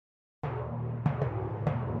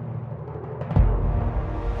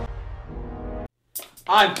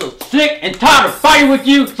I'm so sick and tired of fighting with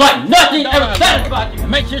you. It's like nothing ever satisfies you.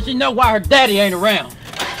 Make sure she know why her daddy ain't around.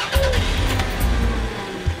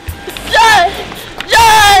 John!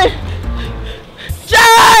 John!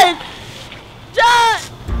 John! John!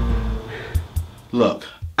 Look,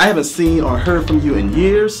 I haven't seen or heard from you in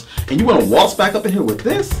years, and you want to waltz back up in here with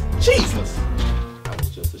this? Jesus! I was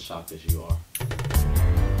just as shocked as you are.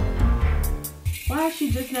 Why is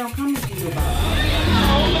she just now coming to you about it?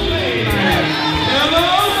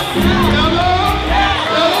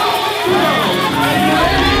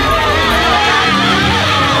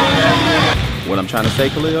 What I'm trying to say,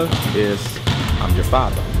 Kalia, is I'm your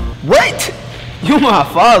father. What? You my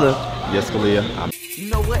father? Yes, Kalia, I'm... You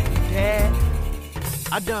know what, Dad?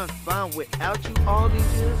 I done fine without you all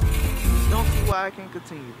these years. Don't see why I can't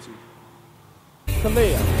continue to.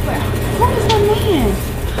 Kalia. What was that man?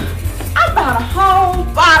 I bought a whole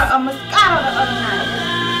bottle of Moscato the other night.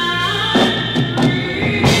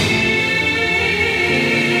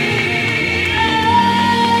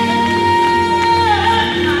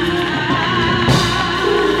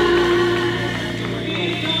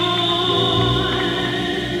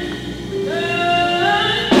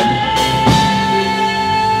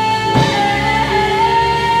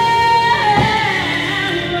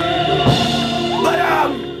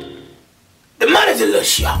 The money's a little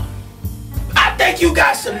short. I think you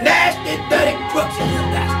got some nasty, dirty crooks in your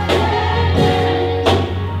basket.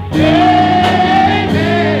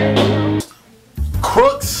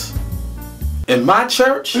 Crooks? In my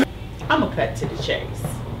church? I'm gonna cut to the chase.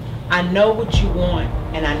 I know what you want,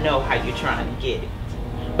 and I know how you're trying to get it.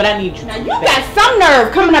 But I need you Now to you got some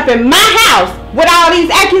nerve coming up in my house with all these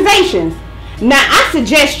accusations. Now I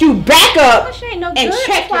suggest you back up She ain't no and good.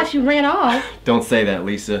 check That's why she ran off. Don't say that,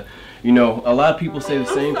 Lisa. You know, a lot of people say the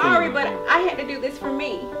same thing. I'm sorry, but I had to do this for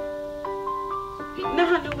me.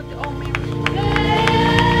 Now I know what the old man was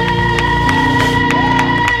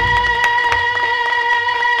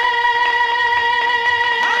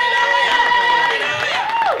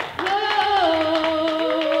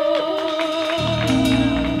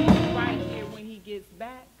right here when he gets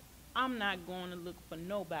back. I'm not going to look for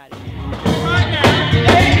nobody.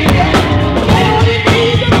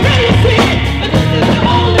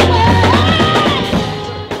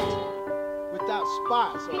 Without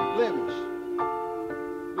spots or blemish.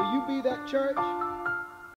 Will you be that church?